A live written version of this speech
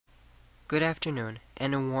Good afternoon,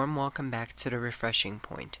 and a warm welcome back to the Refreshing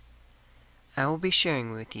Point. I will be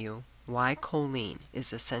sharing with you why choline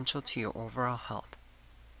is essential to your overall health.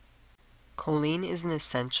 Choline is an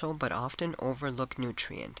essential but often overlooked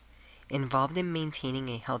nutrient involved in maintaining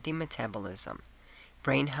a healthy metabolism,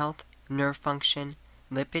 brain health, nerve function,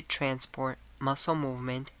 lipid transport, muscle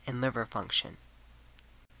movement, and liver function.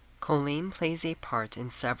 Choline plays a part in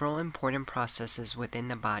several important processes within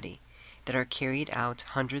the body that are carried out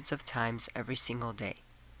hundreds of times every single day.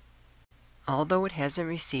 Although it hasn't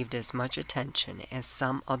received as much attention as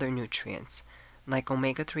some other nutrients, like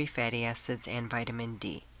omega-3 fatty acids and vitamin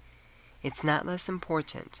D, it's not less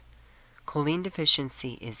important. Choline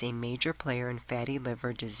deficiency is a major player in fatty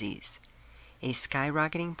liver disease, a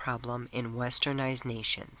skyrocketing problem in Westernized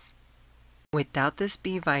nations. Without this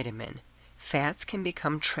B vitamin, fats can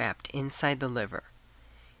become trapped inside the liver.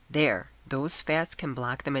 There, those fats can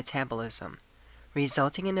block the metabolism,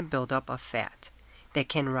 resulting in a buildup of fat that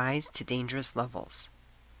can rise to dangerous levels.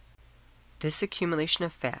 This accumulation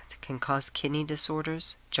of fat can cause kidney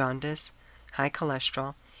disorders, jaundice, high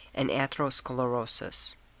cholesterol, and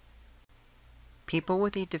atherosclerosis. People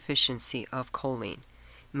with a deficiency of choline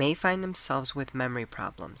may find themselves with memory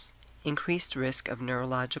problems, increased risk of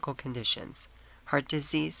neurological conditions, heart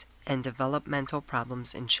disease, and developmental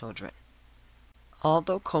problems in children.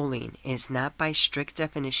 Although choline is not by strict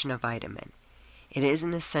definition a vitamin, it is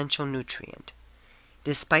an essential nutrient.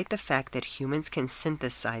 Despite the fact that humans can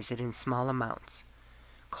synthesize it in small amounts,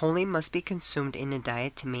 choline must be consumed in a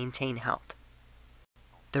diet to maintain health.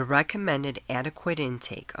 The recommended adequate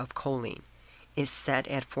intake of choline is set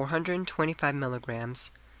at 425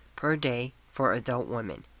 milligrams per day for adult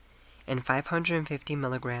women and 550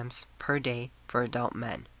 milligrams per day for adult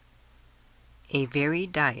men. A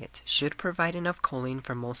varied diet should provide enough choline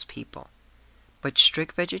for most people, but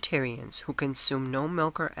strict vegetarians who consume no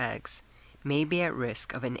milk or eggs may be at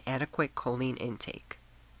risk of inadequate choline intake.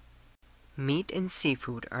 Meat and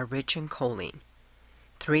seafood are rich in choline.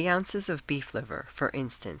 3 ounces of beef liver, for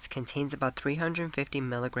instance, contains about 350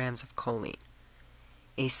 milligrams of choline.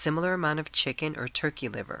 A similar amount of chicken or turkey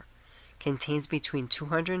liver contains between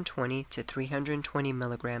 220 to 320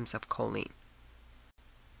 milligrams of choline.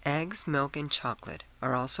 Eggs, milk, and chocolate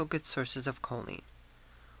are also good sources of choline.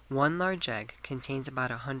 1 large egg contains about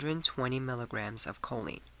 120 milligrams of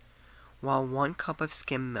choline, while 1 cup of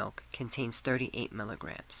skim milk contains 38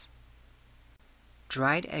 milligrams.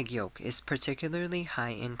 Dried egg yolk is particularly high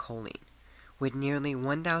in choline, with nearly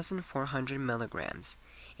 1,400 milligrams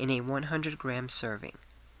in a 100-gram serving.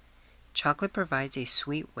 Chocolate provides a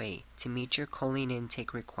sweet way to meet your choline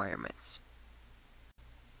intake requirements.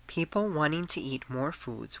 People wanting to eat more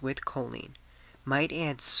foods with choline might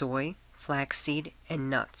add soy, flaxseed, and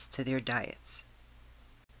nuts to their diets.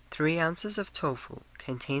 3 ounces of tofu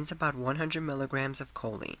contains about 100 milligrams of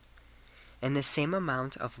choline, and the same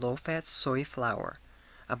amount of low-fat soy flour,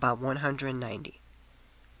 about 190.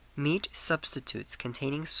 Meat substitutes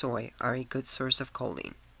containing soy are a good source of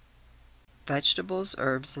choline. Vegetables,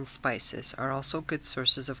 herbs, and spices are also good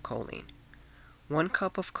sources of choline. 1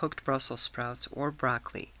 cup of cooked Brussels sprouts or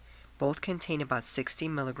broccoli both contain about 60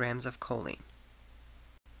 milligrams of choline.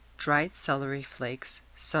 Dried celery flakes,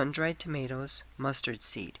 sun-dried tomatoes, mustard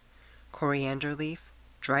seed, coriander leaf,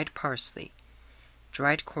 dried parsley,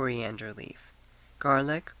 dried coriander leaf,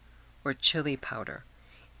 garlic, or chili powder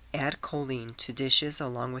add choline to dishes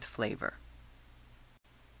along with flavor.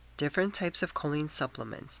 Different types of choline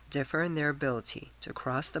supplements differ in their ability to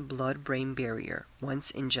cross the blood-brain barrier once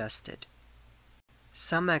ingested.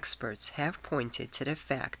 Some experts have pointed to the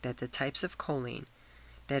fact that the types of choline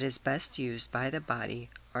that is best used by the body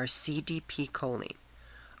are CDP choline,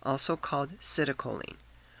 also called citicholine,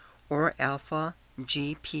 or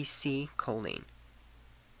alpha-GPC choline.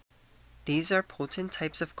 These are potent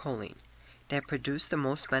types of choline that produce the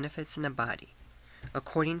most benefits in the body,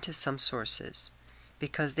 according to some sources,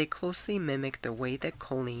 because they closely mimic the way that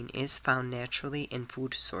choline is found naturally in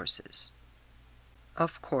food sources.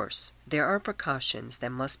 Of course, there are precautions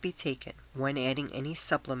that must be taken when adding any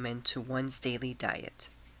supplement to one's daily diet.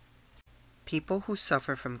 People who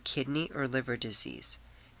suffer from kidney or liver disease,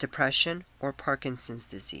 depression, or Parkinson's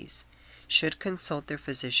disease should consult their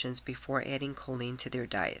physicians before adding choline to their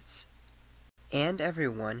diets. And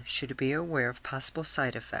everyone should be aware of possible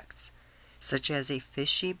side effects, such as a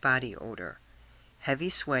fishy body odor, heavy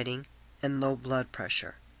sweating, and low blood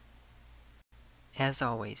pressure. As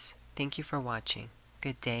always, thank you for watching.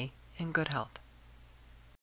 Good day and good health.